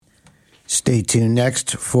Stay tuned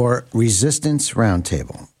next for Resistance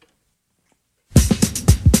Roundtable.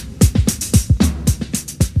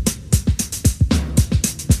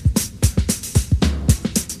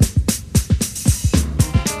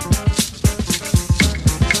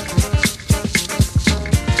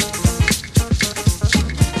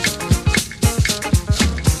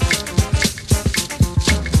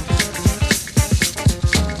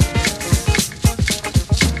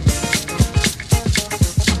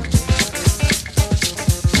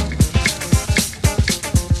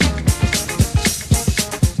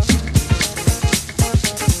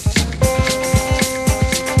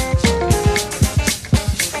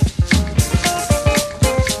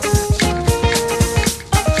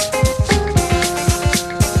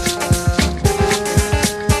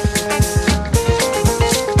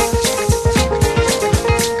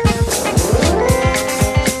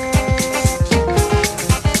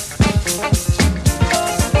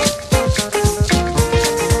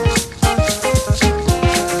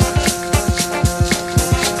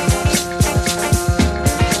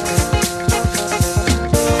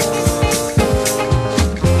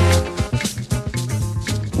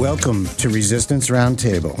 Welcome to Resistance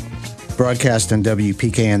Roundtable, broadcast on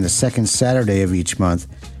WPKN the second Saturday of each month,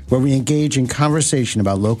 where we engage in conversation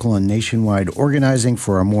about local and nationwide organizing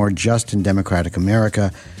for a more just and democratic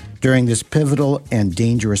America during this pivotal and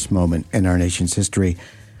dangerous moment in our nation's history.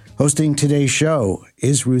 Hosting today's show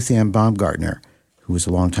is Ruth Ann Baumgartner, who is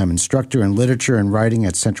a longtime instructor in literature and writing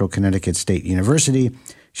at Central Connecticut State University.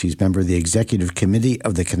 She's member of the Executive Committee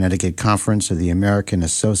of the Connecticut Conference of the American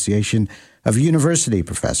Association of University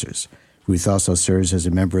Professors. Ruth also serves as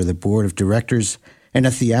a member of the Board of Directors and a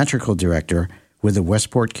theatrical director with the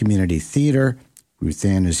Westport Community Theater. Ruth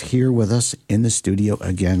Ann is here with us in the studio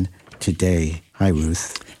again today. Hi,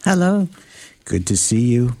 Ruth. Hello. Good to see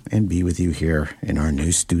you and be with you here in our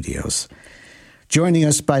new studios. Joining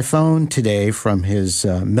us by phone today from his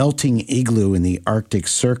melting igloo in the Arctic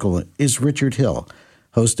Circle is Richard Hill,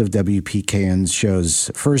 host of WPKN's shows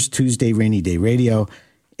First Tuesday Rainy Day Radio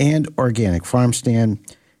and Organic Farm Stand,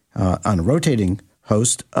 on a rotating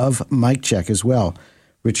host of Mic Check as well.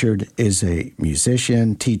 Richard is a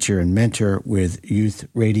musician, teacher, and mentor with Youth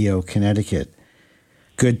Radio Connecticut.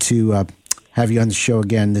 Good to have you on the show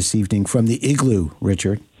again this evening from the Igloo,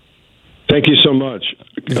 Richard. Thank you so much.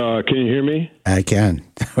 Can you hear me? I can.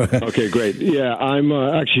 Okay, great. Yeah, I'm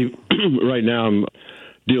actually, right now I'm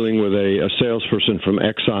dealing with a salesperson from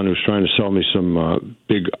Exxon who's trying to sell me some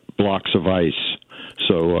big blocks of ice.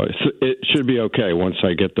 So it should be okay once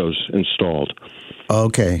I get those installed.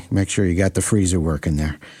 Okay. Make sure you got the freezer working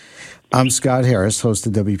there. I'm Scott Harris, host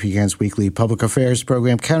of WPKN's weekly public affairs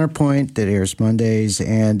program Counterpoint that airs Mondays,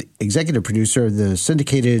 and executive producer of the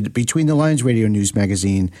syndicated Between the Lines radio news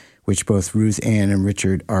magazine, which both Ruth Ann and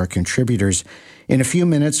Richard are contributors. In a few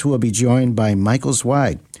minutes, we'll be joined by Michael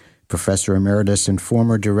Zweig, Professor Emeritus and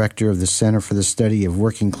former Director of the Center for the Study of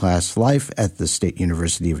Working Class Life at the State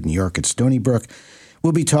University of New York at Stony Brook.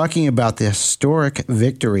 We'll be talking about the historic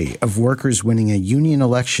victory of workers winning a union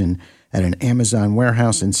election at an Amazon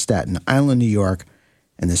warehouse in Staten Island, New York,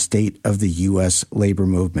 and the state of the U.S. labor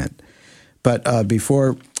movement. But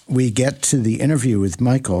before we get to the interview with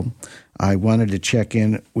Michael, I wanted to check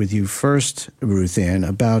in with you first, Ruth Ann,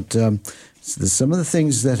 about some of the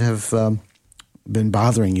things that have been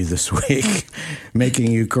bothering you this week,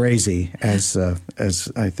 making you crazy, as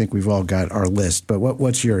I think we've all got our list. But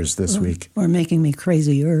what's yours this week? Or making me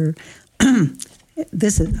crazier.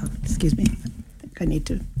 This is, excuse me, I think I need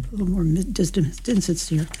to a little more distance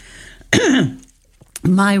here.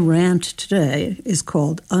 My rant today is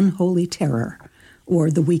called Unholy Terror, or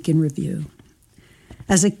The Week in Review.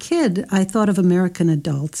 As a kid, I thought of American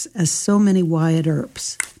adults as so many Wyatt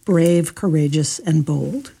Earps, brave, courageous, and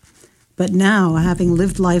bold. But now, having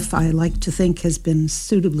lived life I like to think has been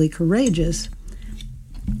suitably courageous,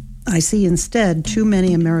 I see instead too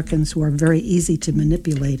many Americans who are very easy to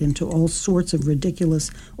manipulate into all sorts of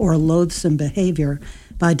ridiculous or loathsome behavior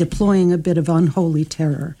by deploying a bit of unholy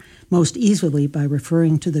terror, most easily by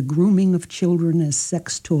referring to the grooming of children as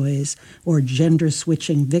sex toys or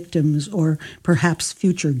gender-switching victims or perhaps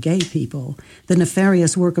future gay people, the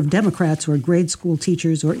nefarious work of Democrats or grade school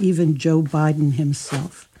teachers or even Joe Biden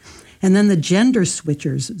himself. And then the gender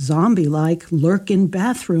switchers, zombie-like, lurk in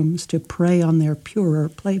bathrooms to prey on their purer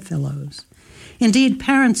playfellows. Indeed,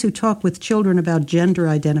 parents who talk with children about gender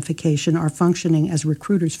identification are functioning as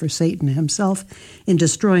recruiters for Satan himself in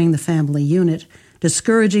destroying the family unit,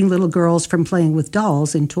 discouraging little girls from playing with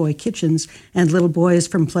dolls in toy kitchens and little boys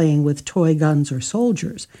from playing with toy guns or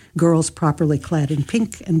soldiers, girls properly clad in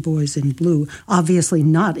pink and boys in blue, obviously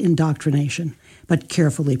not indoctrination, but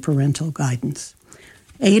carefully parental guidance.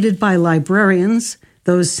 Aided by librarians,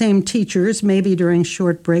 those same teachers, maybe during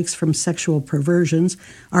short breaks from sexual perversions,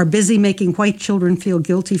 are busy making white children feel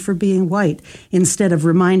guilty for being white instead of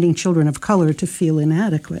reminding children of color to feel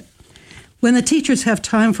inadequate. When the teachers have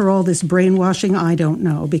time for all this brainwashing, I don't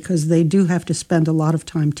know, because they do have to spend a lot of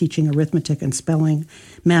time teaching arithmetic and spelling,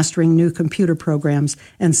 mastering new computer programs,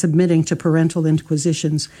 and submitting to parental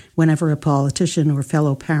inquisitions whenever a politician or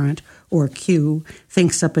fellow parent, or Q,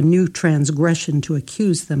 thinks up a new transgression to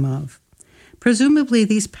accuse them of. Presumably,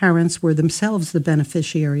 these parents were themselves the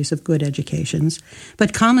beneficiaries of good educations,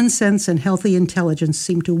 but common sense and healthy intelligence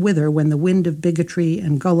seem to wither when the wind of bigotry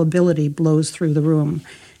and gullibility blows through the room.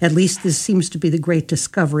 At least this seems to be the great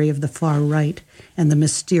discovery of the far right and the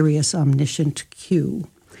mysterious omniscient Q.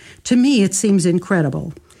 To me, it seems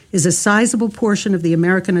incredible. Is a sizable portion of the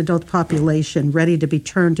American adult population ready to be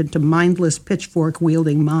turned into mindless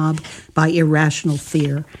pitchfork-wielding mob by irrational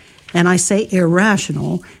fear? And I say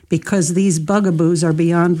irrational because these bugaboos are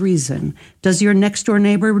beyond reason. Does your next-door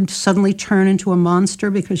neighbor suddenly turn into a monster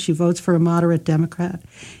because she votes for a moderate Democrat?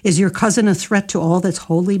 Is your cousin a threat to all that's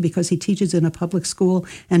holy because he teaches in a public school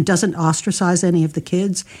and doesn't ostracize any of the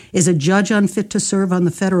kids? Is a judge unfit to serve on the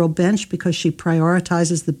federal bench because she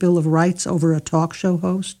prioritizes the Bill of Rights over a talk show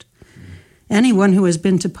host? Anyone who has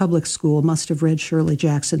been to public school must have read Shirley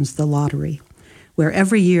Jackson's The Lottery, where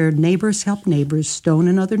every year neighbors help neighbors stone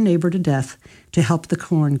another neighbor to death to help the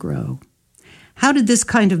corn grow. How did this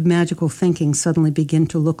kind of magical thinking suddenly begin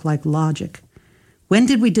to look like logic? When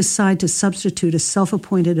did we decide to substitute a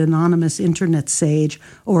self-appointed anonymous internet sage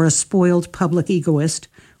or a spoiled public egoist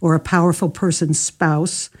or a powerful person's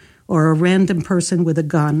spouse or a random person with a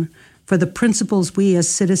gun for the principles we as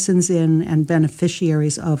citizens in and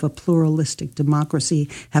beneficiaries of a pluralistic democracy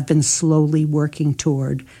have been slowly working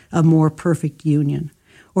toward, a more perfect union,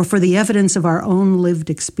 or for the evidence of our own lived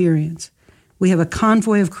experience? We have a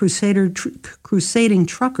convoy of crusading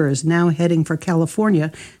truckers now heading for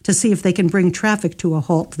California to see if they can bring traffic to a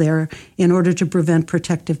halt there in order to prevent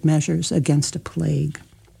protective measures against a plague.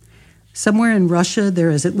 Somewhere in Russia,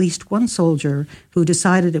 there is at least one soldier who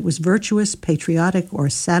decided it was virtuous, patriotic, or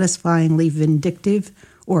satisfyingly vindictive,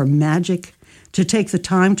 or magic, to take the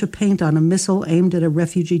time to paint on a missile aimed at a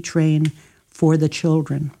refugee train for the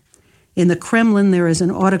children. In the Kremlin, there is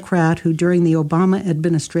an autocrat who, during the Obama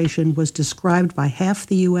administration, was described by half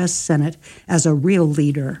the U.S. Senate as a real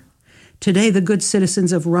leader. Today, the good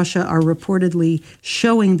citizens of Russia are reportedly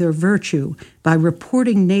showing their virtue by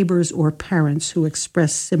reporting neighbors or parents who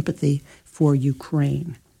express sympathy for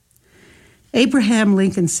Ukraine. Abraham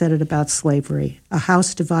Lincoln said it about slavery. A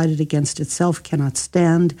house divided against itself cannot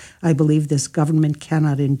stand. I believe this government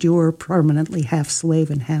cannot endure, permanently half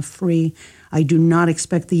slave and half free. I do not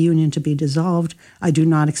expect the Union to be dissolved. I do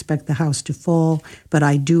not expect the house to fall, but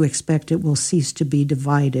I do expect it will cease to be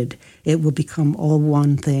divided. It will become all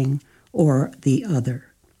one thing or the other.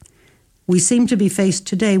 We seem to be faced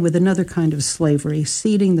today with another kind of slavery,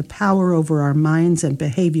 ceding the power over our minds and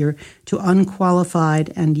behavior to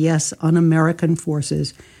unqualified and, yes, un-American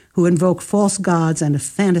forces who invoke false gods and a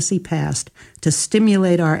fantasy past to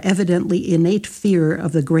stimulate our evidently innate fear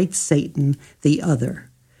of the great Satan, the other.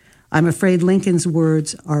 I'm afraid Lincoln's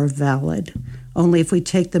words are valid. Only if we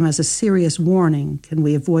take them as a serious warning can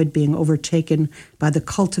we avoid being overtaken by the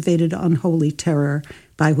cultivated unholy terror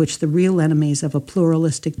by which the real enemies of a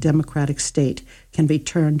pluralistic democratic state can be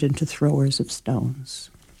turned into throwers of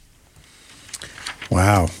stones.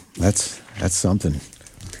 Wow, that's something.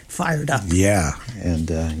 Fired up. Yeah, and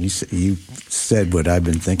you said what I've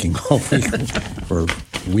been thinking all week for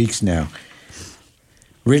weeks now.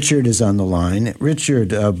 Richard is on the line.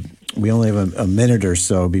 Richard, we only have a minute or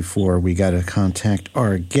so before we got to contact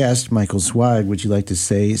our guest, Michael Zweig. Would you like to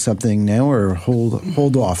say something now, or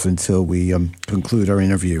hold off until we conclude our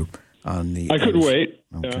interview on the? I could wait.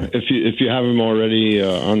 Okay. If you have him already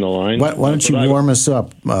on the line. Why don't you warm us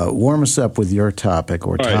up? Warm us up with your topic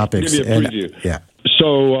or topics. Give you a preview. Yeah.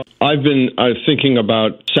 So I've been thinking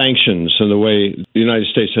about sanctions and the way the United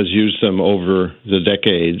States has used them over the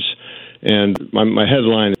decades. And my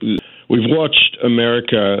headline, we've watched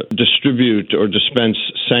America distribute or dispense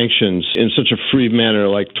sanctions in such a free manner,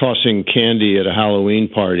 like tossing candy at a Halloween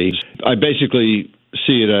party. I basically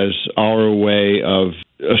see it as our way of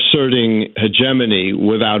asserting hegemony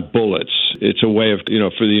without bullets. It's a way of,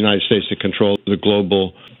 for the United States to control the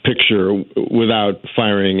global picture without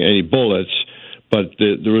firing any bullets. But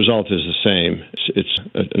the result is the same. It's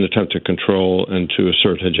an attempt to control and to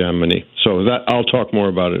assert hegemony. So I'll talk more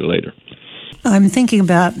about it later. I'm thinking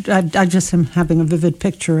about, I just am having a vivid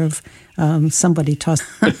picture of somebody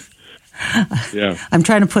Yeah. I'm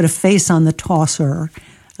trying to put a face on the tosser,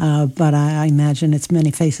 but I imagine it's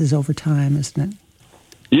many faces over time, isn't it?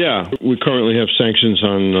 Yeah, we currently have sanctions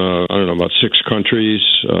on, about 6 countries,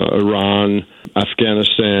 Iran,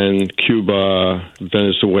 Afghanistan, Cuba,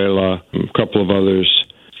 Venezuela, a couple of others.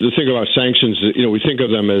 The thing about sanctions, we think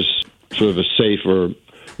of them as sort of a safe or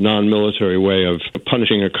non-military way of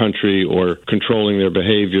punishing a country or controlling their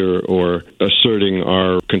behavior or asserting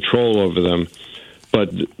our control over them.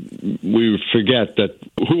 But we forget that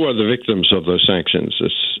who are the victims of those sanctions?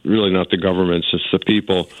 It's really not the governments, it's the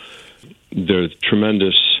people. There's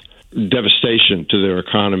tremendous devastation to their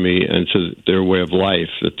economy and to their way of life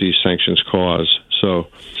that these sanctions cause. So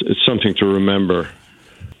it's something to remember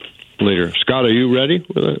later. Scott, are you ready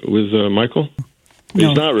with Michael? No.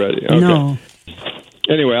 He's not ready. Okay. No.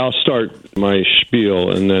 Anyway, I'll start my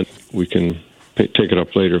spiel, and then we can take it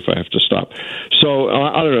up later if I have to stop. So,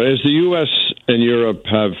 I don't know, as the U.S. and Europe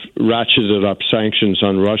have ratcheted up sanctions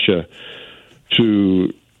on Russia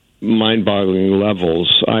to mind-boggling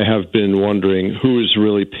levels, I have been wondering who is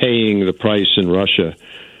really paying the price in Russia,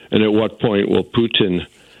 and at what point will Putin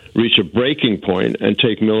reach a breaking point and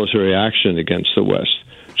take military action against the West,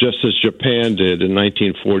 just as Japan did in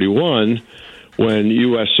 1941 when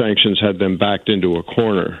U.S. sanctions had them backed into a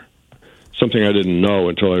corner. Something I didn't know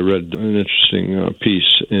until I read an interesting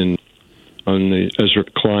piece on the Ezra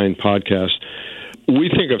Klein podcast. We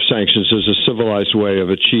think of sanctions as a civilized way of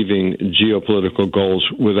achieving geopolitical goals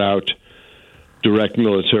without direct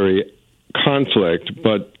military conflict,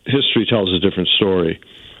 but history tells a different story.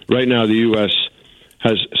 Right now, the U.S.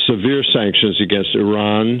 has severe sanctions against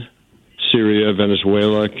Iran, Syria,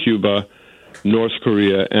 Venezuela, Cuba, North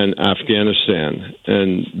Korea, and Afghanistan.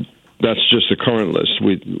 And that's just the current list.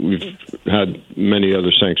 We've had many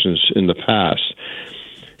other sanctions in the past.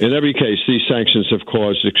 In every case, these sanctions have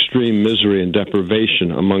caused extreme misery and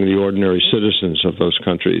deprivation among the ordinary citizens of those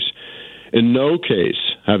countries. In no case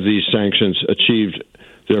have these sanctions achieved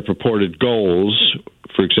their purported goals,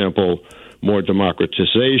 for example, more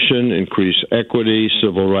democratization, increased equity,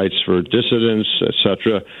 civil rights for dissidents,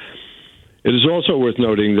 etc. It is also worth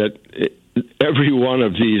noting that every one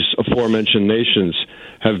of these aforementioned nations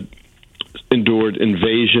have endured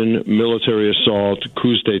invasion, military assault,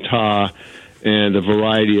 coups d'etat, and a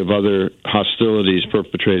variety of other hostilities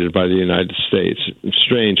perpetrated by the United States.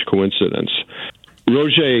 Strange coincidence.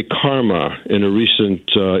 Roger Karma, in a recent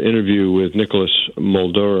interview with Nicholas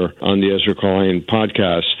Mulder on the Ezra Klein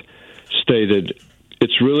podcast, stated,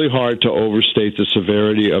 "It's really hard to overstate the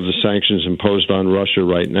severity of the sanctions imposed on Russia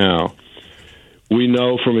right now. We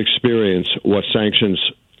know from experience what sanctions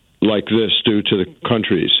like this do to the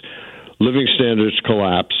countries. Living standards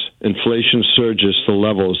collapse, inflation surges to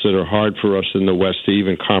levels that are hard for us in the West to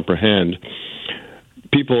even comprehend.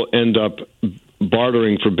 People end up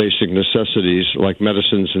bartering for basic necessities like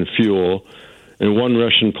medicines and fuel. And one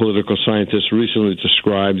Russian political scientist recently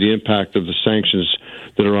described the impact of the sanctions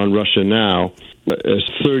that are on Russia now as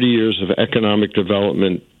 30 years of economic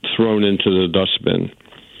development thrown into the dustbin."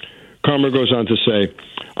 Karma goes on to say,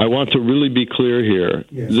 "I want to really be clear here.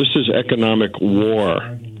 This is economic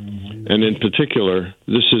war. And in particular,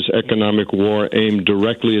 this is economic war aimed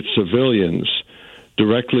directly at civilians,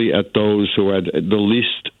 directly at those who had the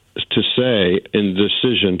least to say in the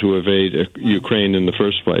decision to invade Ukraine in the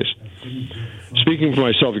first place." Speaking for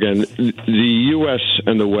myself again, the U.S.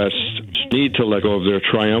 and the West need to let go of their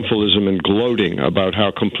triumphalism and gloating about how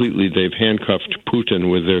completely they've handcuffed Putin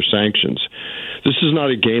with their sanctions. This is not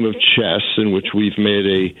a game of chess in which we've made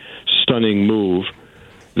a stunning move.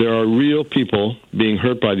 There are real people being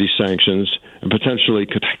hurt by these sanctions and potentially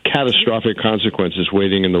catastrophic consequences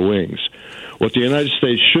waiting in the wings. What the United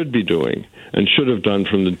States should be doing and should have done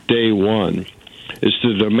from the day one is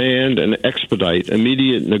to demand and expedite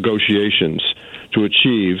immediate negotiations to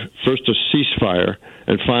achieve first a ceasefire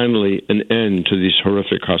and finally an end to these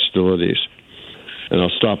horrific hostilities. And I'll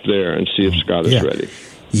stop there and see if Scott is ready.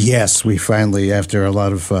 Yes, we finally, after a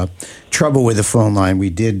lot of trouble with the phone line, we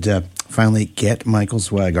did finally get Michael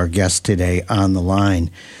Zweig, our guest today, on the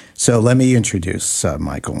line. So let me introduce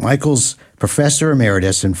Michael. Michael's professor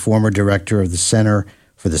emeritus and former director of the Center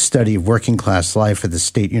for the Study of Working Class Life at the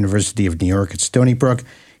State University of New York at Stony Brook.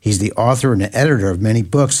 He's the author and editor of many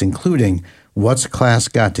books, including What's Class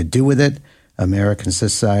Got to Do with It?, American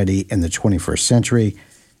Society in the 21st Century,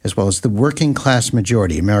 as well as The Working Class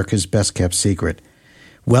Majority, America's Best Kept Secret.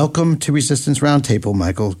 Welcome to Resistance Roundtable,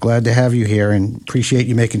 Michael. Glad to have you here and appreciate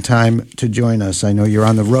you making time to join us. I know you're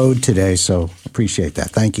on the road today, so appreciate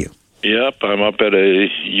that. Thank you. Yep, I'm up at a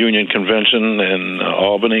union convention in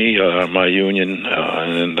Albany, my union,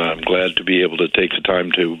 and I'm glad to be able to take the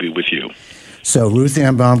time to be with you. So Ruth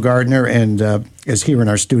Ann Baumgartner and is here in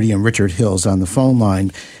our studio, and Richard Hill's on the phone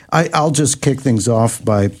line. I'll just kick things off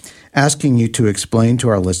by asking you to explain to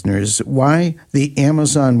our listeners why the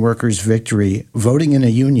Amazon workers' victory voting in a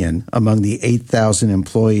union among the 8,000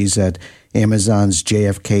 employees at Amazon's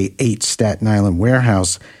JFK 8 Staten Island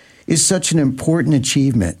warehouse is such an important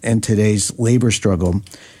achievement in today's labor struggle,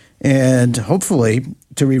 and hopefully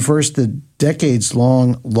to reverse the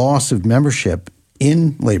decades-long loss of membership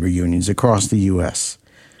in labor unions across the U.S.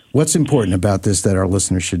 What's important about this that our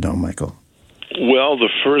listeners should know, Michael? Well, the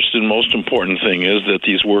first and most important thing is that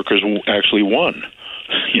these workers actually won.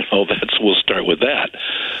 We'll start with that.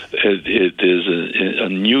 It is a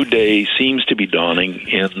new day seems to be dawning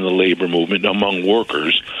in the labor movement among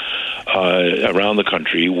workers around the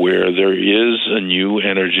country, where there is a new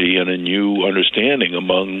energy and a new understanding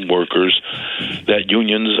among workers that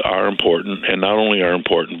unions are important, and not only are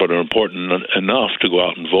important, but are important enough to go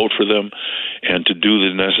out and vote for them and to do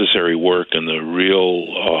the necessary work and the real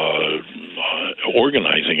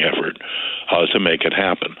organizing effort to make it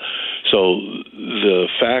happen. So the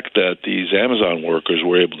fact that these Amazon workers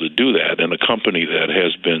were able to do that in a company that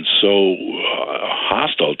has been so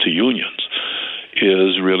hostile to unions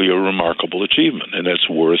is really a remarkable achievement, and it's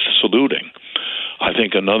worth saluting. I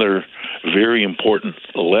think another very important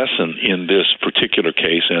lesson in this particular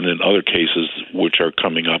case and in other cases which are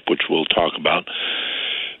coming up, which we'll talk about,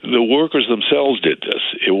 the workers themselves did this.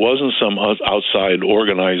 It wasn't some outside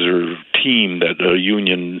organizer team that a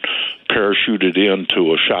union parachuted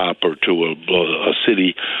into a shop or to a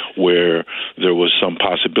city where there was some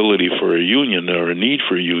possibility for a union or a need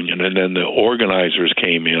for a union, and then the organizers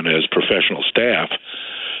came in as professional staff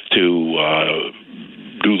to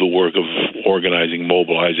do the work of organizing,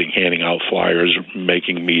 mobilizing, handing out flyers,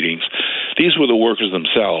 making meetings. These were the workers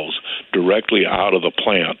themselves, directly out of the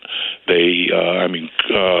plant.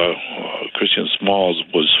 Christian Smalls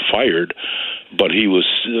was fired, but he was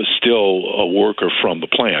still a worker from the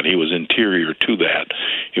plant. He was interior to that.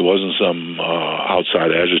 He wasn't some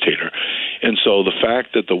outside agitator. And so the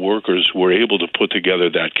fact that the workers were able to put together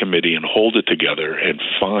that committee and hold it together and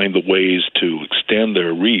find the ways to extend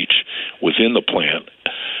their reach within the plant,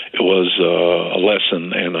 it was a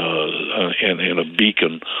lesson and a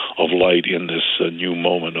beacon of light in this new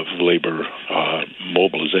moment of labor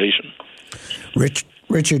mobilization.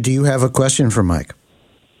 Richard, do you have a question for Mike?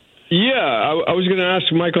 Yeah, I was going to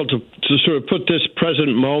ask Michael to sort of put this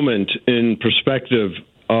present moment in perspective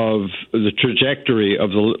of the trajectory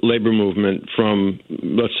of the labor movement from,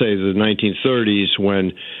 let's say, the 1930s,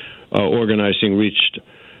 when organizing reached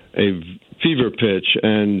a fever pitch,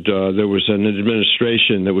 and there was an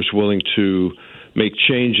administration that was willing to make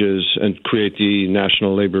changes and create the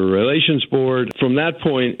National Labor Relations Board. From that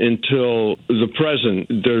point until the present,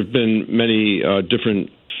 there have been many different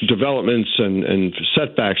developments and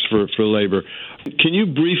setbacks for labor. Can you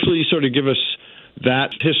briefly sort of give us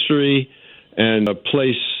that history and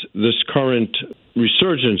place this current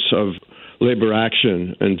resurgence of labor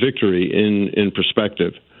action and victory in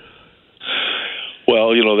perspective?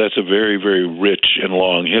 Well, that's a very, very rich and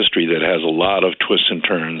long history that has a lot of twists and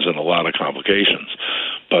turns and a lot of complications.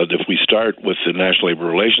 But if we start with the National Labor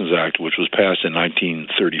Relations Act, which was passed in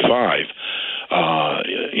 1935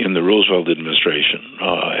 in the Roosevelt administration,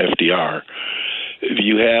 FDR,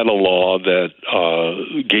 you had a law that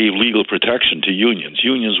gave legal protection to unions.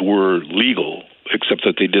 Unions were legal, except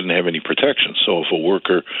that they didn't have any protection. So if a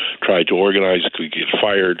worker tried to organize, could get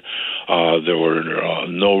fired. There were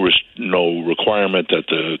no requirement that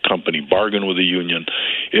the company bargain with the union.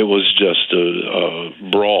 It was just a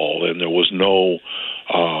brawl, and there was no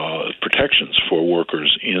protections for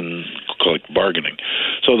workers in collective bargaining.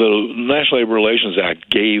 So the National Labor Relations Act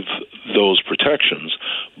gave those protections,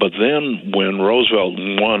 but then when Roosevelt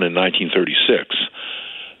won in 1936,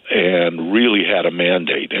 and really had a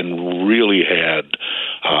mandate and really had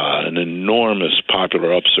an enormous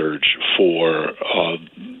popular upsurge for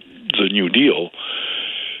the New Deal,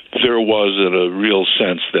 there was a real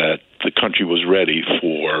sense that the country was ready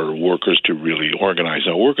for workers to really organize.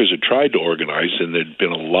 Now, workers had tried to organize, and there'd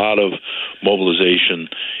been a lot of mobilization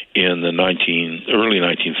in the early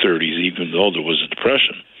 1930s, even though there was a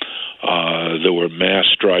depression. There were mass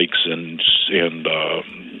strikes and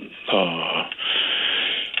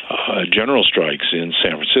general strikes in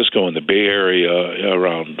San Francisco and the Bay Area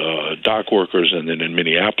around dock workers, and then in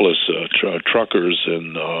Minneapolis, truckers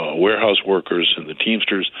and warehouse workers and the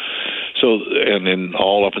Teamsters. So, and then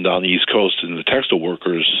all up and down the East Coast in the textile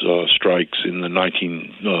workers strikes in the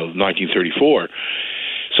 1934.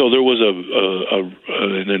 So there was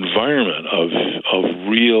an environment of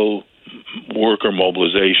real worker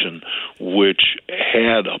mobilization, which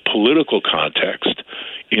had a political context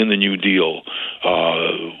in the New Deal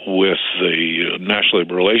with the National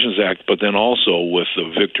Labor Relations Act, but then also with the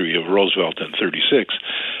victory of Roosevelt in '36,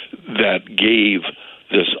 that gave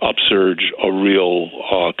this upsurge a real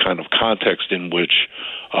kind of context in which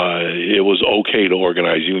it was okay to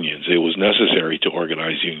organize unions. It was necessary to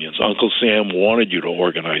organize unions. Uncle Sam wanted you to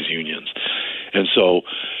organize unions. And so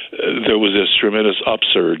there was this tremendous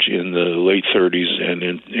upsurge in the late 30s and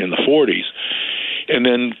in the 40s. And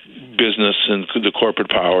then business and the corporate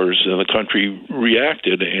powers in the country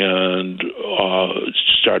reacted and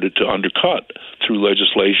started to undercut through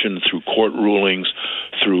legislation, through court rulings,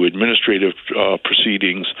 through administrative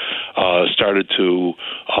proceedings, started to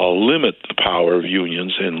limit the power of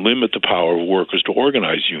unions and limit the power of workers to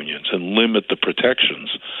organize unions and limit the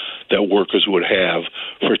protections that workers would have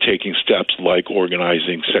for taking steps like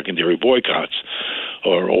organizing secondary boycotts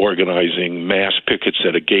or organizing mass pickets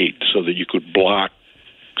at a gate so that you could block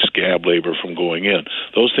scab labor from going in.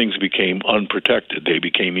 Those things became unprotected. They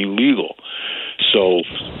became illegal. So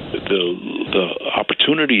the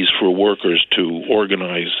opportunities for workers to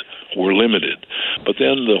organize were limited. But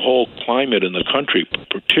then the whole climate in the country,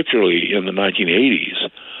 particularly in the 1980s,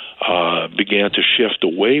 began to shift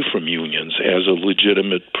away from unions as a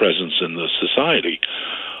legitimate presence in the society.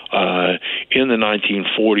 In the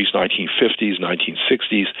 1940s, 1950s,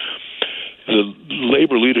 1960s, the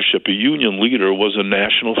labor leadership, a union leader, was a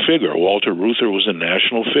national figure. Walter Reuther was a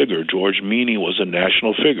national figure. George Meany was a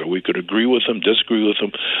national figure. We could agree with them, disagree with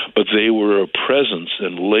them, but they were a presence,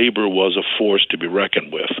 and labor was a force to be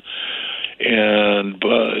reckoned with. And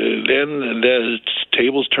then the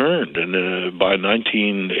tables turned, and by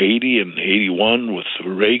 1980 and 81, with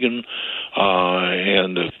Reagan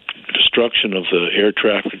and the destruction of the Air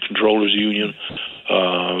Traffic Controllers Union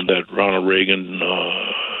that Ronald Reagan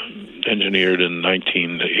engineered in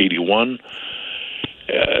 1981,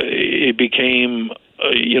 it became,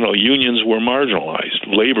 unions were marginalized.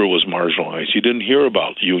 Labor was marginalized. You didn't hear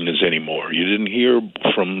about unions anymore. You didn't hear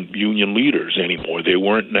from union leaders anymore. They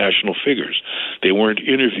weren't national figures. They weren't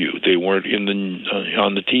interviewed. They weren't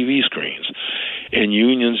on the TV screens. And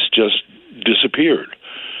unions just disappeared.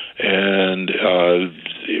 And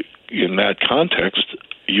in that context,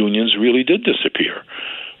 unions really did disappear.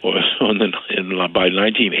 By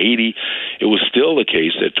 1980, it was still the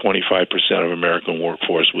case that 25% of American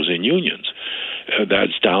workforce was in unions.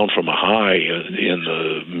 That's down from a high in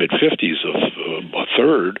the mid-50s of a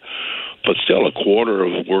third, but still a quarter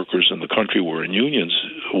of workers in the country were in unions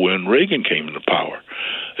when Reagan came into power.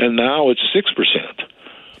 And now it's 6%.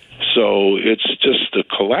 So it's just a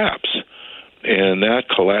collapse. And that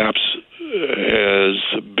collapse has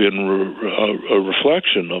been a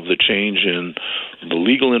reflection of the change in the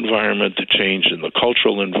legal environment, the change in the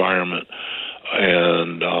cultural environment,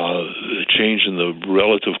 and the change in the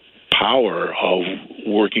relative power of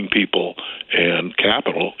working people and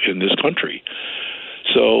capital in this country.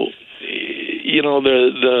 So,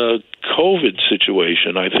 the COVID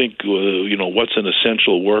situation, I think, what's an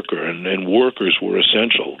essential worker, and workers were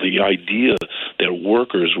essential. The idea that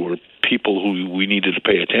workers were people who we needed to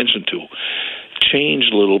pay attention to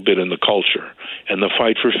changed a little bit in the culture. And the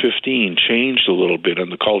Fight for 15 changed a little bit in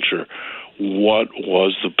the culture. What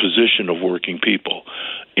was the position of working people?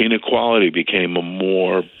 Inequality became a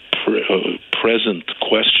more present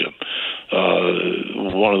question.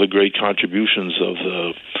 One of the great contributions of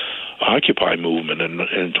the Occupy movement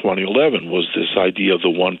in 2011 was this idea of the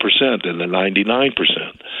 1% and the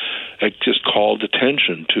 99%. It just called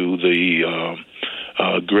attention to the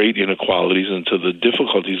great inequalities and to the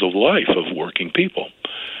difficulties of life of working people.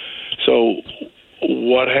 So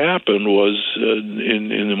what happened was in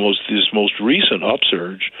this most recent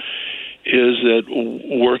upsurge is that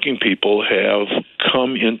working people have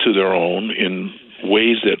come into their own in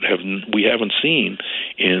ways that we haven't seen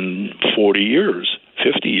in 40 years,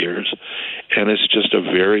 50 years, and it's just a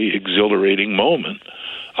very exhilarating moment,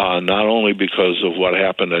 not only because of what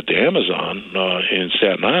happened at the Amazon in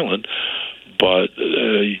Staten Island, but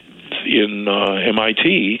in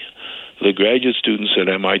MIT, the graduate students at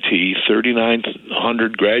MIT,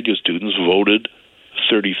 3,900 graduate students voted,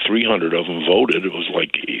 3,300 of them voted, it was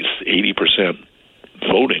like 80%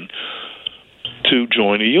 voting, to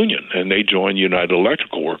join a union. And they joined United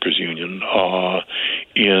Electrical Workers Union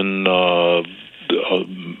in a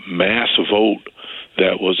mass vote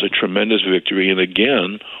that was a tremendous victory, and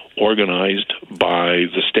again, organized by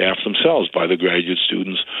the staff themselves, by the graduate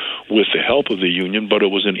students, with the help of the union, but it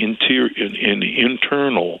was an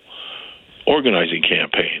internal organizing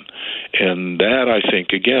campaign. And that, I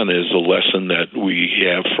think, again, is a lesson that we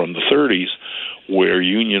have from the 30s, where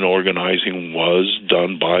union organizing was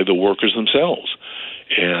done by the workers themselves.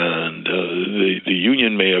 And the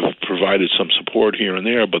union may have provided some support here and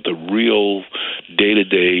there, but the real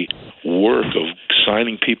day-to-day work of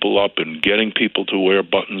signing people up and getting people to wear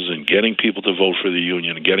buttons and getting people to vote for the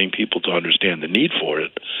union and getting people to understand the need for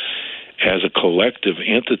it as a collective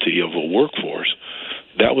entity of a workforce,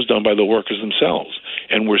 that was done by the workers themselves.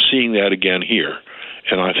 And we're seeing that again here.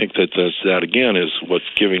 And I think that again, is what's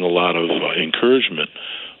giving a lot of encouragement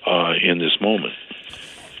in this moment.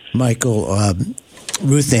 Michael,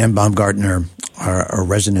 Ruth Ann Baumgartner, our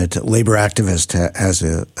resident labor activist, has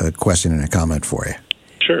a question and a comment for you.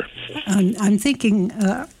 Sure. I'm thinking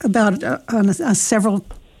about on several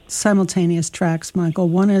simultaneous tracks, Michael.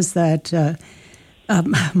 One is that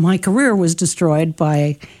my career was destroyed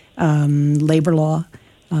by labor law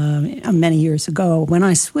many years ago when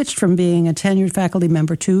I switched from being a tenured faculty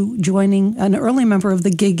member to joining an early member of the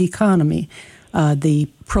gig economy. The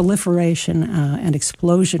proliferation and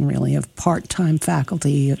explosion, really, of part-time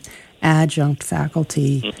faculty, adjunct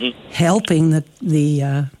faculty, helping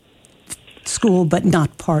the school, but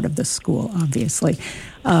not part of the school, obviously.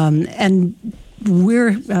 And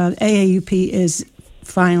AAUP is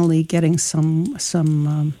finally getting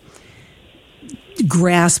some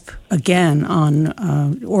grasp again on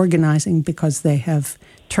organizing, because they have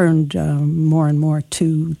turned more and more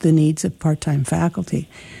to the needs of part-time faculty.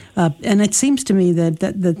 And it seems to me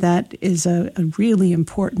that is a really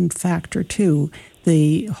important factor, too,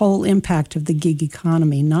 the whole impact of the gig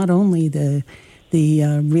economy, not only the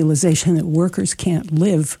realization that workers can't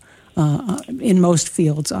live in most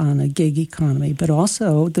fields on a gig economy, but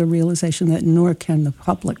also the realization that nor can the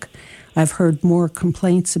public. I've heard more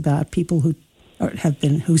complaints about people who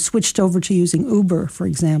switched over to using Uber, for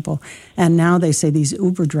example, and now they say these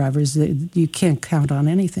Uber drivers, you can't count on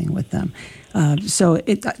anything with them. Do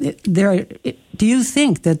you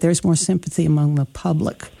think that there's more sympathy among the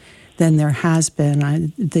public than there has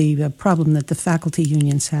been? The problem that the faculty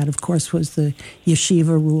unions had, of course, was the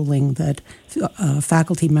yeshiva ruling that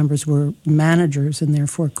faculty members were managers and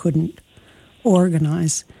therefore couldn't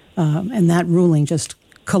organize, and that ruling just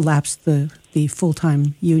collapsed the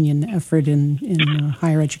full-time union effort in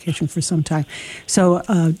higher education for some time. So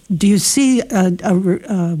do you see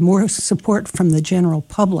more support from the general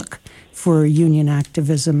public for union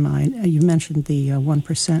activism? You mentioned the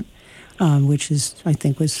 1%, which I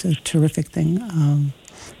think was a terrific thing.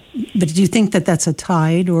 But do you think that that's a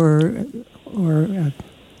tide or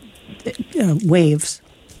waves?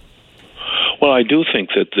 Well, I do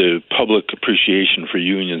think that the public appreciation for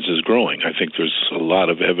unions is growing. I think there's a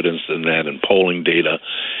lot of evidence in that in polling data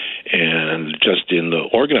and just in the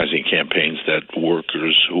organizing campaigns that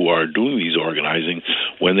workers who are doing these organizing,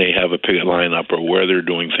 when they have a picket lineup or where they're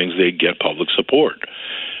doing things, they get public support.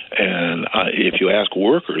 And if you ask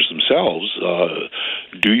workers themselves,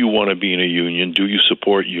 do you want to be in a union? Do you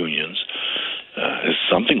support unions?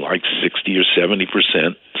 Something like 60 or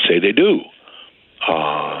 70% say they do.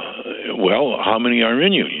 Well, how many are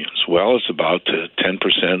in unions? Well, it's about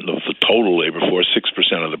 10% of the total labor force,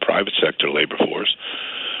 6% of the private sector labor force.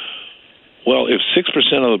 Well, if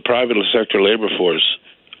 6% of the private sector labor force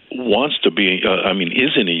wants to be,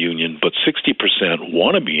 is in a union, but 60%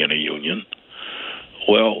 want to be in a union,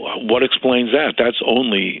 well, what explains that? That's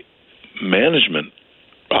only management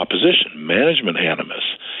opposition, management animus.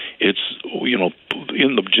 It's,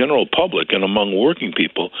 in the general public and among working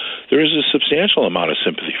people, there is a substantial amount of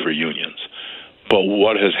sympathy for unions. But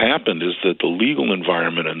what has happened is that the legal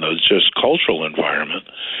environment and the just cultural environment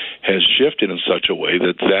has shifted in such a way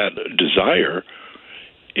that desire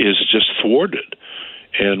is just thwarted.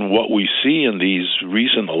 And what we see in these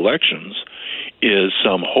recent elections is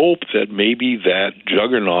some hope that maybe that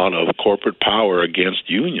juggernaut of corporate power against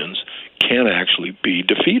unions can actually be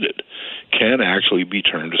defeated, can actually be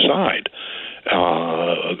turned aside.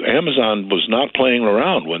 Amazon was not playing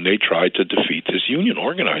around when they tried to defeat this union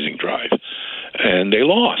organizing drive, and they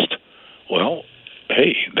lost. Well,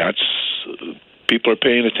 hey, people are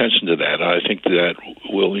paying attention to that. I think that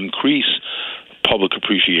will increase public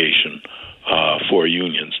appreciation for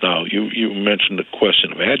unions. Now, you mentioned the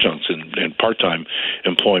question of adjuncts and part-time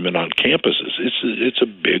employment on campuses. It's a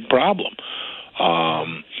big problem.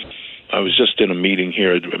 I was just in a meeting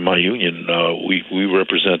here at my union. We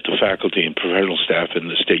represent the faculty and professional staff in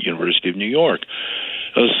the State University of New York.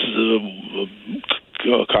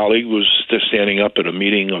 A colleague was standing up at a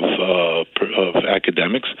meeting of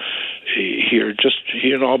academics here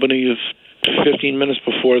in Albany 15 minutes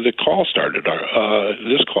before the call started,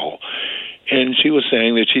 this call. And she was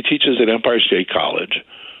saying that she teaches at Empire State College,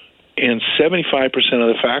 and 75% of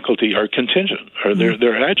the faculty are contingent, or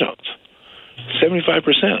they're adjuncts.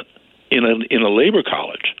 75% in a labor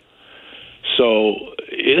college. So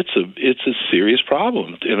it's a serious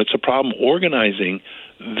problem, and it's a problem organizing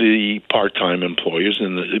the part-time employers,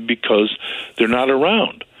 because they're not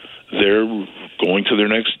around. They're going to their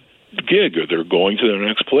next gig, or they're going to their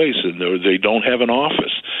next place, and they don't have an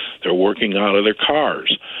office. They're working out of their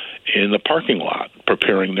cars in the parking lot,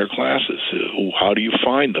 preparing their classes. How do you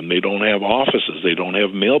find them? They don't have offices. They don't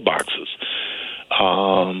have mailboxes.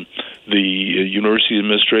 The university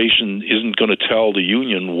administration isn't going to tell the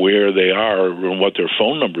union where they are and what their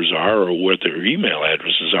phone numbers are or what their email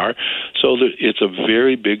addresses are. So it's a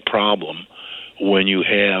very big problem when you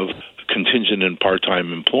have contingent and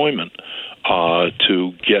part-time employment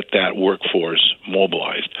to get that workforce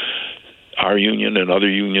mobilized. Our union and other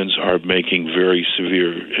unions are making very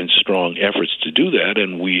severe and strong efforts to do that,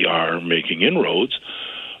 and we are making inroads.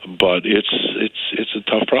 But it's a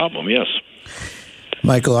tough problem, yes.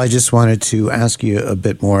 Michael, I just wanted to ask you a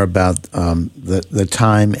bit more about the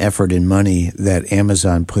time, effort, and money that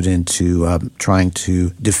Amazon put into trying to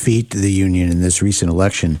defeat the union in this recent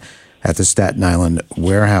election at the Staten Island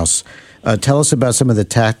warehouse. Tell us about some of the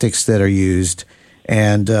tactics that are used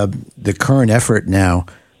and the current effort now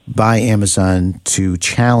by Amazon to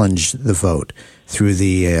challenge the vote through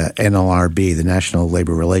the NLRB, the National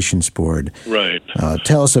Labor Relations Board. Right.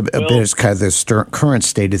 Tell us a bit of kind of the current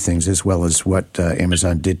state of things, as well as what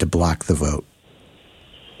Amazon did to block the vote.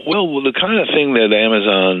 Well, the kind of thing that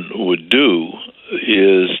Amazon would do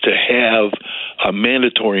is to have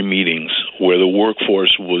mandatory meetings where the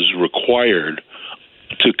workforce was required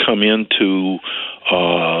to come into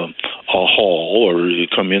a hall or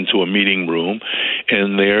come into a meeting room,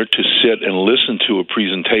 and there to sit and listen to a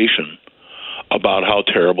presentation about how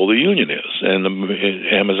terrible the union is. And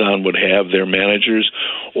Amazon would have their managers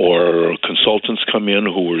or consultants come in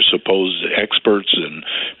who were supposed experts and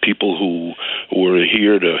people who were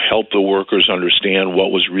here to help the workers understand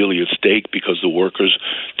what was really at stake, because the workers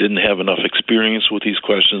didn't have enough experience with these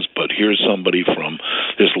questions. But here's somebody from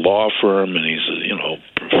this law firm, and he's a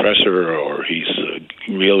professor, or he's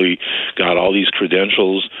really got all these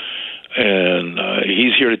credentials, and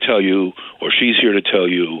he's here to tell you, or she's here to tell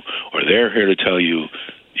you, or they're here to tell you,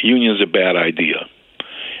 union's a bad idea.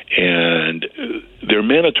 And they're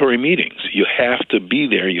mandatory meetings. You have to be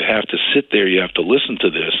there. You have to sit there. You have to listen to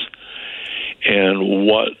this. And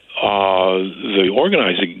what the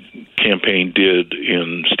organizing campaign did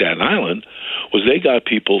in Staten Island was they got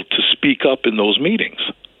people to speak up in those meetings.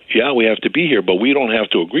 Yeah, we have to be here, but we don't have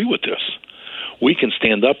to agree with this. We can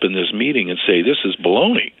stand up in this meeting and say, this is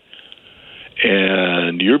baloney.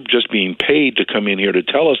 And you're just being paid to come in here to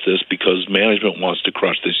tell us this because management wants to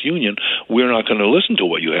crush this union. We're not going to listen to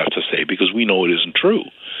what you have to say because we know it isn't true.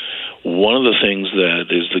 One of the things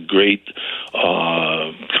that is the great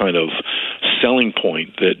kind of selling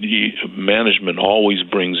point that management always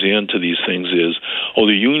brings into these things is,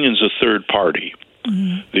 the union's a third party.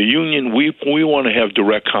 Mm-hmm. The union, we want to have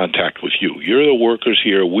direct contact with you. You're the workers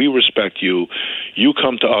here. We respect you. You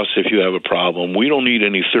come to us if you have a problem. We don't need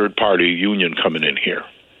any third-party union coming in here.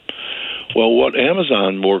 Well, what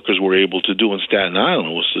Amazon workers were able to do in Staten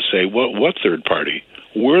Island was to say, what third party?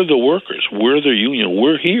 We're the workers. We're the union.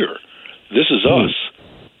 We're here. This is us.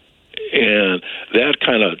 And that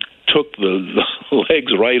kind of took the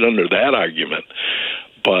legs right under that argument.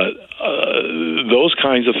 But those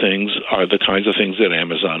kinds of things are the kinds of things that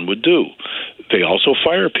Amazon would do. They also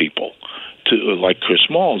fire people, like Chris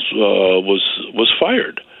Smalls was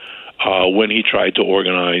fired when he tried to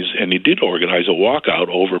organize, and he did organize a walkout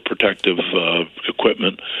over protective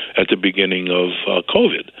equipment at the beginning of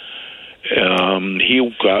COVID.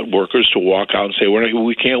 He got workers to walk out and say,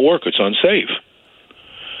 we can't work, it's unsafe.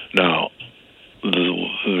 Now,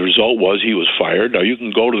 the result was he was fired. Now, you can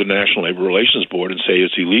go to the National Labor Relations Board and say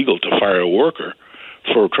it's illegal to fire a worker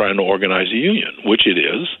for trying to organize a union, which it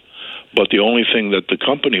is. But the only thing that the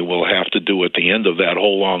company will have to do at the end of that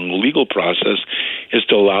whole long legal process is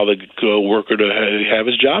to allow the worker to have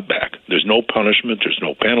his job back. There's no punishment, there's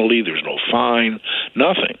no penalty, there's no fine,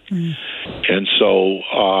 nothing. Mm. And so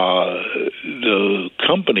the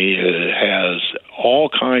company has all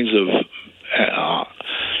kinds of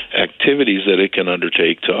activities that it can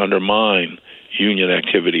undertake to undermine union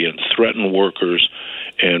activity and threaten workers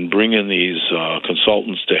and bring in these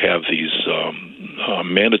consultants to have these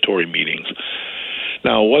mandatory meetings.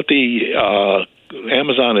 Now, what the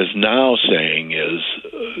Amazon is now saying is,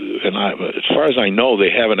 as far as I know,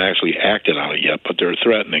 they haven't actually acted on it yet, but they're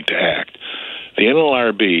threatening to act. The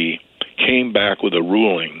NLRB came back with a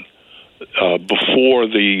ruling before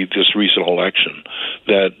this recent election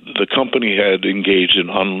that the company had engaged in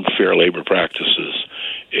unfair labor practices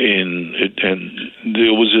and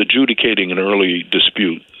it was adjudicating an early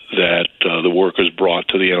dispute that the workers brought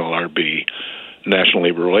to the NLRB, National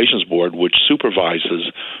Labor Relations Board, which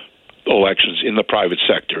supervises elections in the private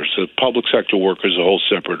sector. So public sector workers is a whole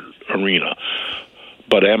separate arena.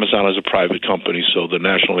 But Amazon is a private company, so the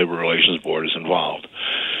National Labor Relations Board is involved.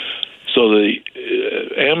 So the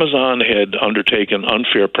Amazon had undertaken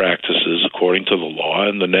unfair practices according to the law,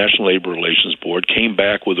 and the National Labor Relations Board came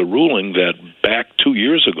back with a ruling that back 2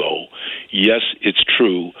 years ago, yes, it's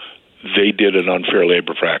true, they did an unfair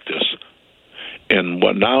labor practice. And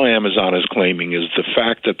what now Amazon is claiming is the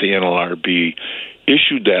fact that the NLRB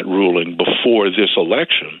issued that ruling before this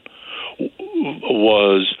election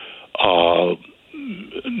was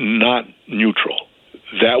not neutral.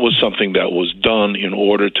 That was something that was done in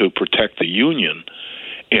order to protect the union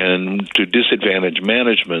and to disadvantage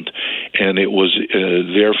management, and it was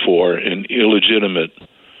therefore an illegitimate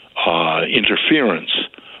interference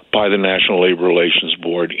by the National Labor Relations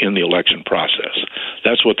Board in the election process.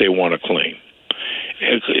 That's what they want to claim.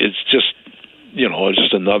 It's just, it's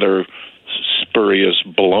just another spurious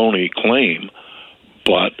baloney claim,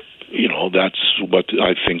 but, that's what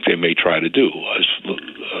I think they may try to do.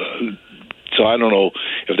 So I don't know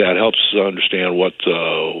if that helps understand what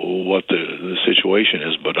the situation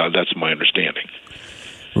is, but that's my understanding.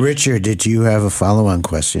 Richard, did you have a follow-on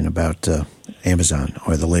question about Amazon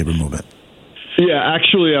or the labor movement? Yeah,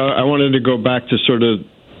 actually, I wanted to go back to sort of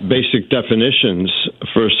basic definitions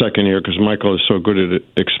for a second here, because Michael is so good at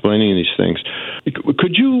explaining these things.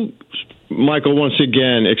 Could you, Michael, once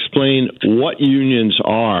again, explain what unions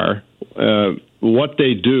are, what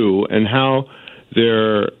they do, and how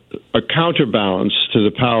they're a counterbalance to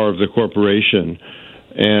the power of the corporation,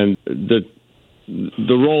 and the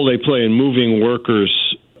role they play in moving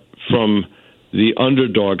workers from the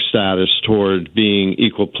underdog status toward being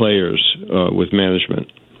equal players with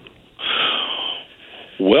management?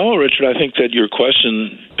 Well, Richard, I think that your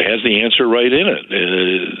question has the answer right in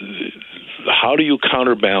it. How do you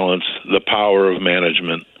counterbalance the power of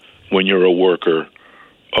management when you're a worker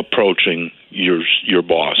approaching your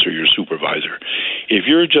boss or your supervisor? If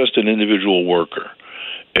you're just an individual worker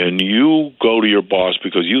and you go to your boss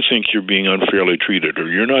because you think you're being unfairly treated, or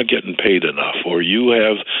you're not getting paid enough, or you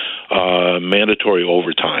have mandatory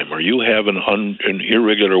overtime, or you have an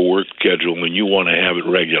irregular work schedule and you want to have it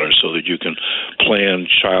regular so that you can plan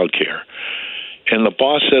childcare, and the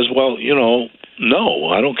boss says, well, no,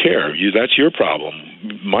 I don't care. That's your problem.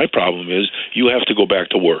 My problem is you have to go back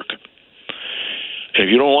to work. And if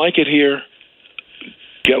you don't like it here,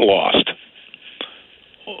 get lost.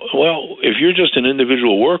 Well, if you're just an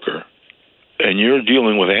individual worker and you're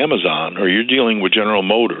dealing with Amazon, or you're dealing with General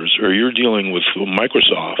Motors, or you're dealing with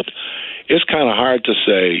Microsoft, it's kind of hard to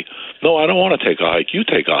say, no, I don't want to take a hike. You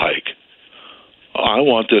take a hike. I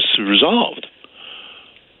want this resolved.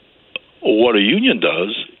 What a union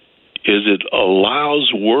does is it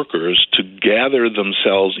allows workers to gather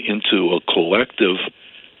themselves into a collective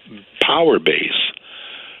power base,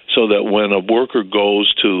 so that when a worker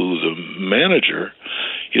goes to the manager,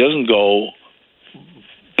 he doesn't go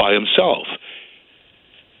by himself.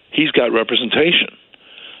 He's got representation.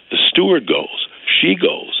 The steward goes, she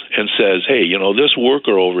goes, and says, hey, this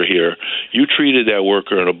worker over here, you treated that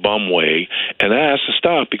worker in a bum way, and that has to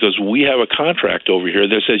stop because we have a contract over here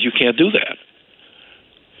that says you can't do that.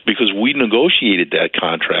 Because we negotiated that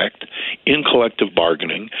contract in collective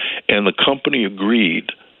bargaining, and the company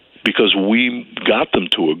agreed, because we got them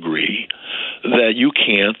to agree, that you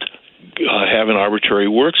can't have an arbitrary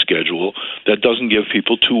work schedule that doesn't give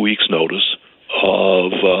people 2 weeks' notice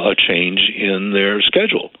of a change in their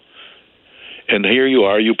schedule. And here you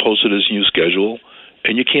are, you posted this new schedule,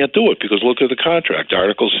 and you can't do it because look at the contract.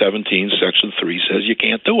 Article 17, Section 3 says you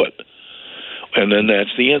can't do it. And then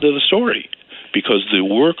that's the end of the story, because the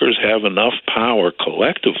workers have enough power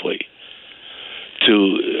collectively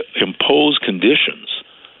to impose conditions.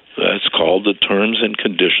 That's called the terms and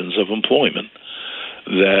conditions of employment,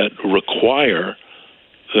 that require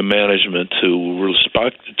the management to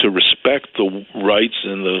respect the rights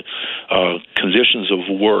and the conditions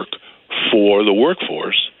of work for the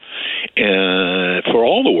workforce and for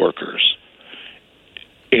all the workers.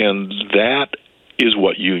 And that is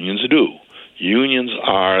what unions do. Unions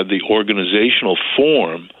are the organizational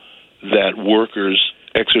form that workers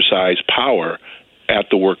exercise power at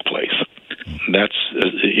the workplace. That's,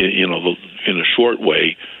 in a short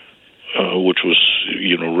way, which was,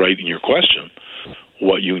 right in your question,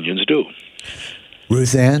 what unions do.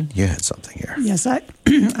 Ruth Ann, you had something here. Yes, I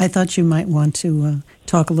thought you might want to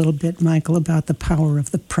talk a little bit, Michael, about the power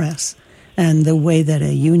of the press and the way that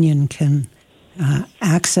a union can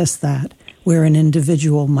access that where an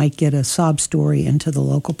individual might get a sob story into the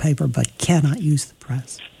local paper but cannot use the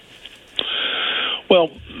press? Well,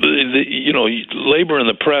 labor in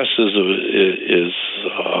the press is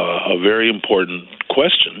a very important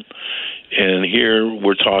question, and here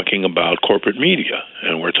we're talking about corporate media,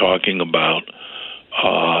 and we're talking about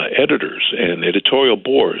editors and editorial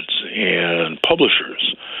boards and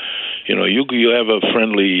publishers. You have a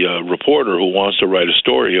friendly reporter who wants to write a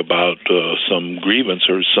story about some grievance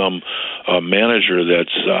or some manager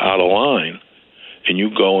that's out of line, and you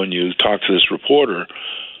go and you talk to this reporter.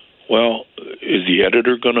 Well, is the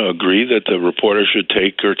editor going to agree that the reporter should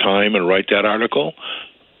take her time and write that article?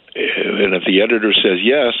 And if the editor says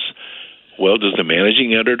yes, well, does the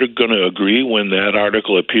managing editor going to agree when that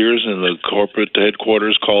article appears and the corporate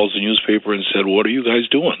headquarters calls the newspaper and said, "What are you guys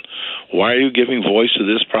doing? Why are you giving voice to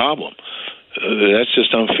this problem? That's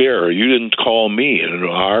just unfair. You didn't call me, and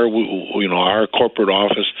our corporate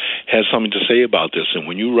office has something to say about this. And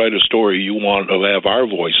when you write a story, you want to have our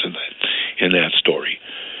voice in that story."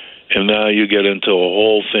 And now you get into a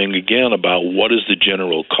whole thing again about what is the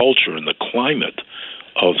general culture and the climate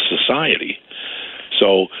of society.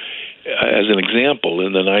 So, as an example,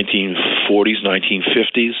 in the 1940s,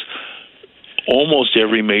 1950s, almost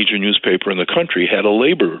every major newspaper in the country had a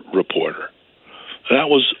labor reporter. That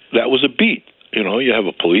was a beat. You have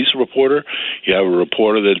a police reporter, you have a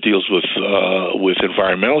reporter that deals with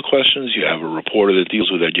environmental questions, you have a reporter that deals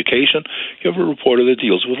with education, you have a reporter that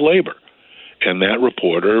deals with labor. And that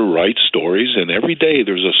reporter writes stories, and every day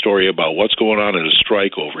there's a story about what's going on in a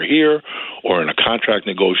strike over here or in a contract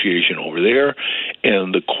negotiation over there.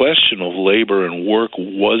 And the question of labor and work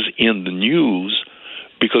was in the news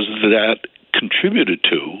because that contributed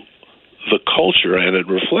to the culture, and it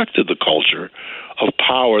reflected the culture of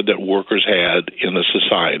power that workers had in the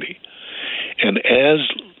society. And as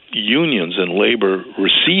unions and labor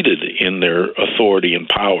receded in their authority and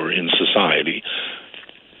power in society,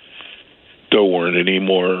 there weren't any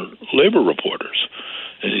more labor reporters.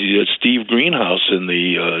 And you had Steve Greenhouse at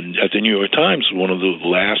the New York Times, one of the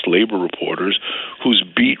last labor reporters whose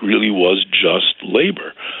beat really was just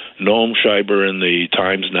labor. Noam Scheiber in the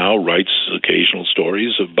Times now writes occasional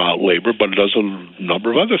stories about labor, but does a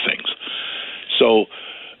number of other things. So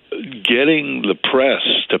getting the press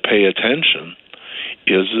to pay attention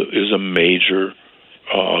is a major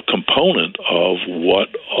component of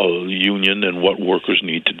what a union and what workers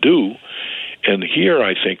need to do. And here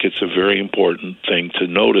I think it's a very important thing to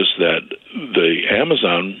notice that the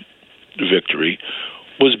Amazon victory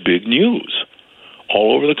was big news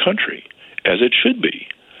all over the country, as it should be.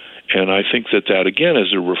 And I think that again,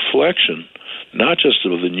 is a reflection not just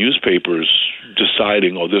of the newspapers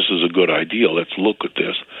deciding, oh, this is a good idea, let's look at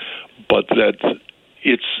this, but that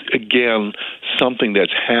it's, again, something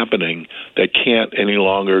that's happening that can't any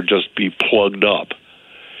longer just be plugged up.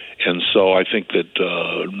 And so I think that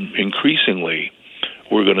increasingly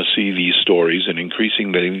we're going to see these stories, and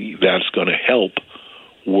increasingly that's going to help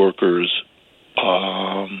workers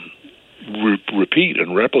repeat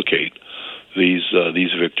and replicate these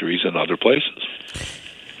victories in other places.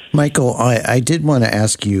 Michael, I did want to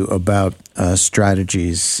ask you about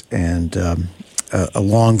strategies and a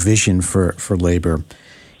long vision for labor.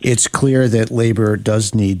 It's clear that labor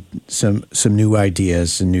does need some new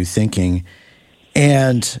ideas and new thinking.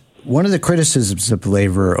 And one of the criticisms of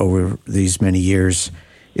labor over these many years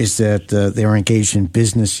is that they are engaged in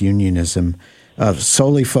business unionism,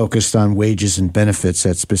 solely focused on wages and benefits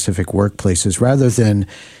at specific workplaces, rather than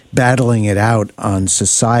battling it out on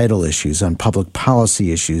societal issues, on public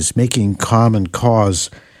policy issues, making common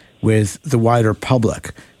cause with the wider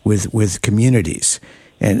public, with communities,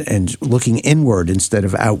 and looking inward instead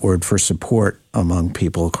of outward for support among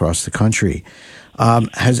people across the country.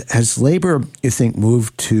 Has labor, you think,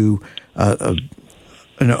 moved to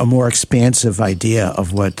a more expansive idea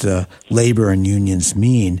of what labor and unions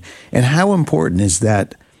mean? And how important is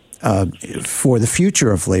that for the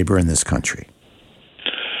future of labor in this country?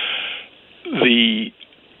 The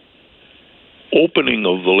opening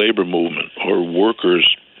of the labor movement, or workers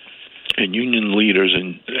and union leaders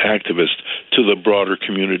and activists, to the broader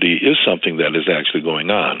community is something that is actually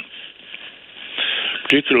going on,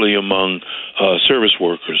 particularly among service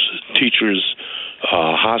workers, teachers,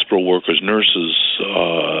 hospital workers, nurses.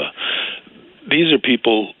 These are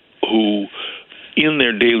people who, in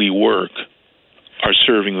their daily work, are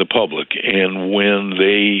serving the public. And when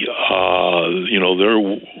they, they're,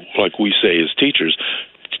 like we say as teachers,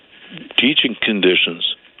 teaching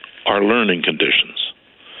conditions are learning conditions.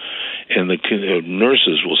 And the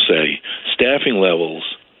nurses will say staffing levels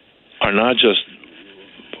are not just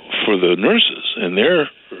for the nurses and their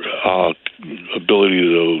ability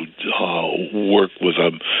to work with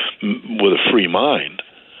a free mind.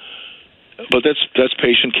 But that's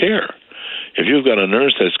patient care. If you've got a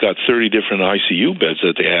nurse that's got 30 different ICU beds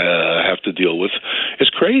that they have to deal with, it's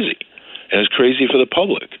crazy. And it's crazy for the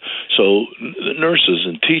public. So nurses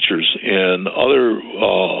and teachers and other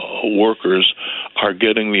workers are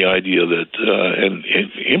getting the idea that and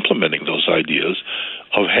implementing those ideas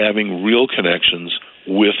of having real connections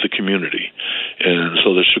with the community. And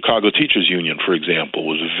so the Chicago Teachers Union, for example,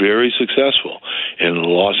 was very successful in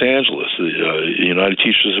Los Angeles, the United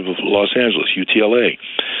Teachers of Los Angeles, UTLA.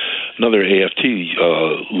 Another AFT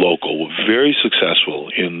local, very successful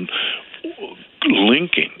in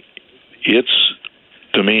linking its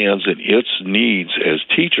demands and its needs as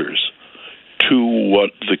teachers to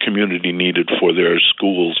what the community needed for their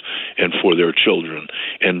schools and for their children,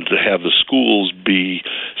 and to have the schools be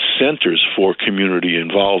centers for community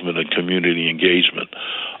involvement and community engagement.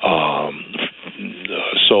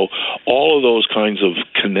 So all of those kinds of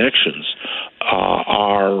connections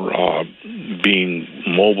are being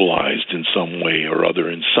mobilized in some way or other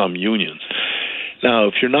in some unions. Now,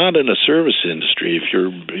 if you're not in a service industry, if you're,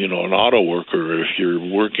 an auto worker, or if you're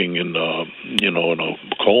working in, in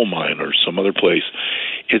a coal mine or some other place,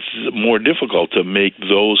 it's more difficult to make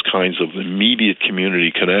those kinds of immediate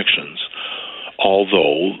community connections.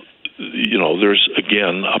 Although, there's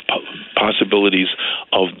again possibilities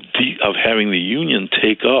of having the union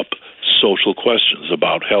take up social questions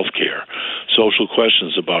about healthcare, social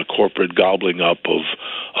questions about corporate gobbling up of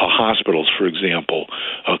hospitals, for example,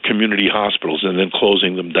 community hospitals, and then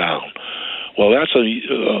closing them down. Well, that's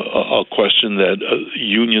a question that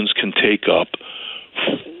unions can take up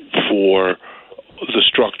for the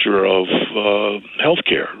structure of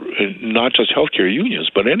healthcare, not just healthcare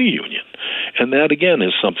unions, but any union. And that, again,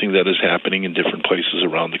 is something that is happening in different places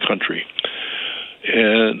around the country.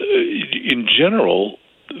 And in general,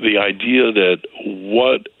 the idea that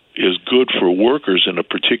what is good for workers in a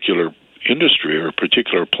particular industry or a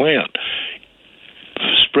particular plant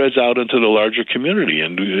spreads out into the larger community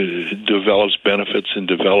and develops benefits and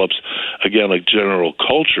develops, again, a general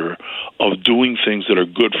culture of doing things that are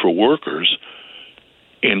good for workers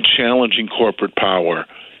and challenging corporate power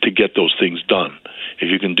to get those things done. If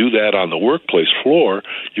you can do that on the workplace floor,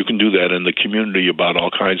 you can do that in the community about all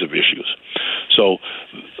kinds of issues. So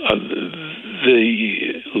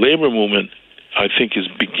the labor movement, I think, is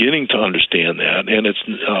beginning to understand that, and it's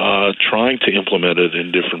trying to implement it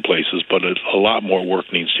in different places, but a lot more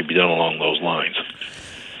work needs to be done along those lines.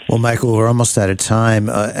 Well, Michael, we're almost out of time.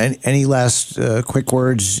 Any last quick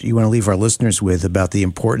words you want to leave our listeners with about the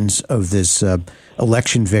importance of this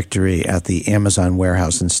election victory at the Amazon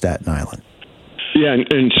warehouse in Staten Island? Yeah,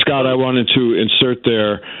 and Scott, I wanted to insert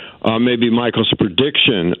there maybe Michael's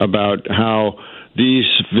prediction about how these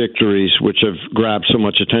victories, which have grabbed so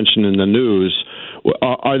much attention in the news,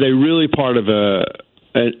 are they really part of a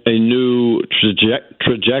new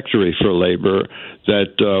trajectory for labor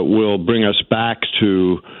that will bring us back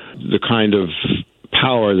to the kind of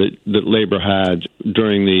power that labor had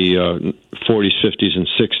during the 40s, 50s, and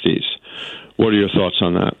 60s? What are your thoughts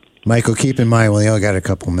on that? Michael, keep in mind, we only got a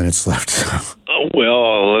couple minutes left.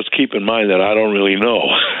 Well, let's keep in mind that I don't really know.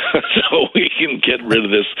 So we can get rid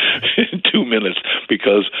of this in 2 minutes,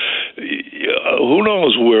 because who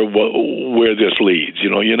knows where this leads.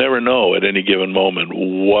 You never know at any given moment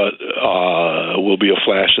what will be a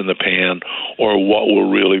flash in the pan or what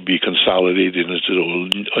will really be consolidated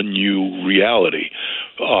into a new reality.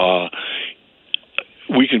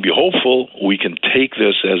 We can be hopeful. We can take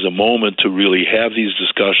this as a moment to really have these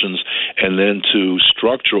discussions and then to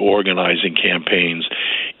structure organizing campaigns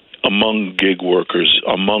among gig workers,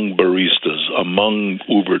 among baristas, among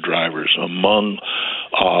Uber drivers, among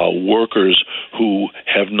workers who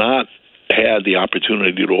have not had the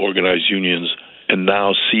opportunity to organize unions and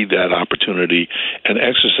now see that opportunity and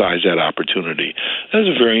exercise that opportunity. That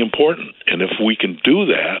is very important. And if we can do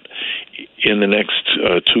that in the next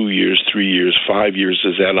 2 years, 3 years, 5 years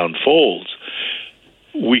as that unfolds,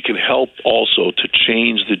 we can help also to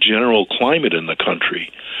change the general climate in the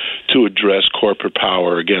country to address corporate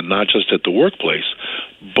power, again, not just at the workplace,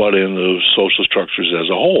 but in the social structures as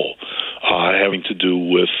a whole, having to do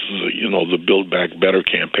with, the Build Back Better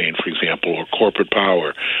campaign, for example, or corporate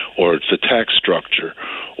power, or it's the tax structure,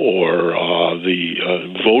 or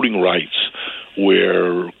the voting rights,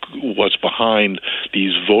 where what's behind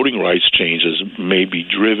these voting rights changes may be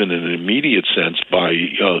driven in an immediate sense by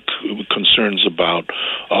concerns about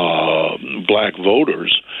black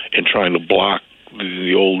voters and trying to block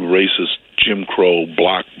the old racist Jim Crow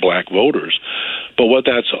block black voters. But what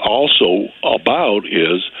that's also about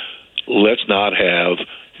is, let's not have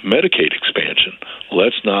Medicaid expansion.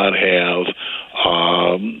 Let's not have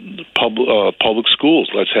public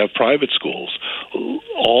schools. Let's have private schools.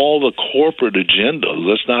 All the corporate agenda.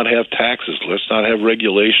 Let's not have taxes. Let's not have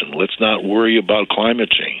regulation. Let's not worry about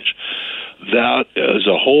climate change. That is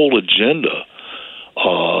a whole agenda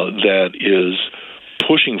that is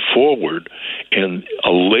pushing forward, and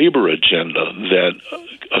a labor agenda that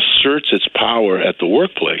asserts its power at the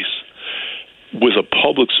workplace with a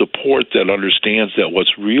public support that understands that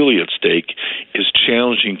what's really at stake is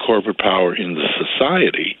challenging corporate power in the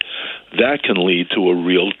society. That can lead to a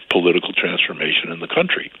real political transformation in the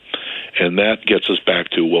country. And that gets us back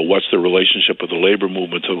to, well, what's the relationship of the labor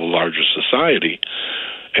movement to the larger society?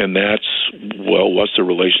 And that's, well, what's the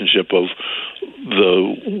relationship of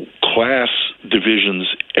the class divisions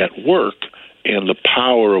at work and the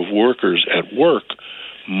power of workers at work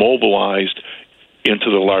mobilized into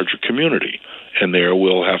the larger community? And there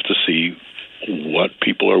we'll have to see what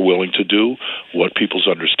people are willing to do, what people's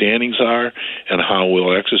understandings are, and how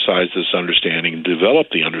we'll exercise this understanding and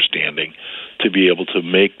develop the understanding to be able to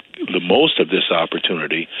make the most of this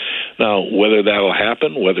opportunity. Now, whether that'll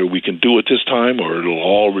happen, whether we can do it this time or it'll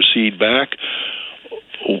all recede back,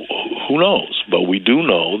 who knows? But we do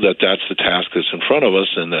know that that's the task that's in front of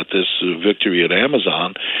us, and that this victory at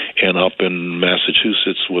Amazon and up in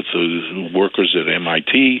Massachusetts with the workers at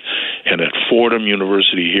MIT and at Fordham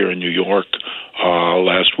University here in New York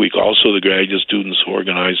last week, also the graduate students who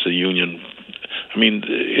organized the union. I mean,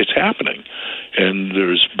 it's happening. And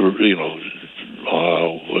there's,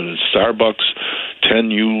 Starbucks, 10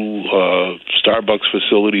 new Starbucks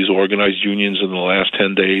facilities organized unions in the last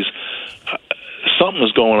 10 days. Something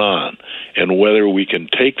is going on, and whether we can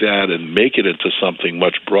take that and make it into something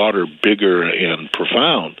much broader, bigger, and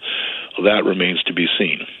profound, that remains to be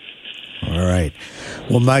seen. All right.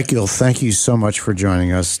 Well, Michael, thank you so much for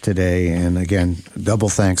joining us today. And again, double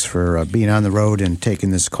thanks for being on the road and taking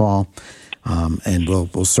this call. And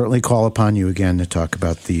we'll certainly call upon you again to talk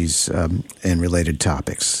about these and related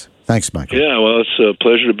topics. Thanks, Michael. Yeah, well, it's a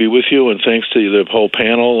pleasure to be with you, and thanks to the whole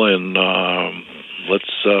panel, and let's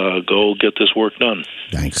go get this work done.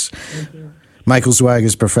 Thanks. Thank you. Michael Zweig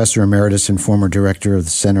is Professor Emeritus and former Director of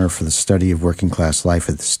the Center for the Study of Working Class Life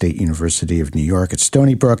at the State University of New York at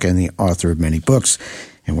Stony Brook, and the author of many books.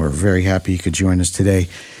 And we're very happy you could join us today.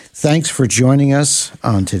 Thanks for joining us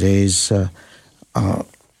on today's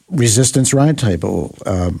Resistance Roundtable.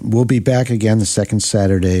 We'll be back again the second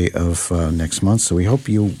Saturday of next month, so we hope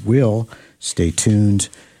you will stay tuned.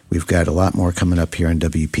 We've got a lot more coming up here on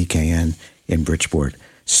WPKN in Bridgeport.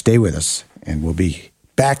 Stay with us, and we'll be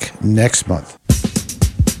back next month.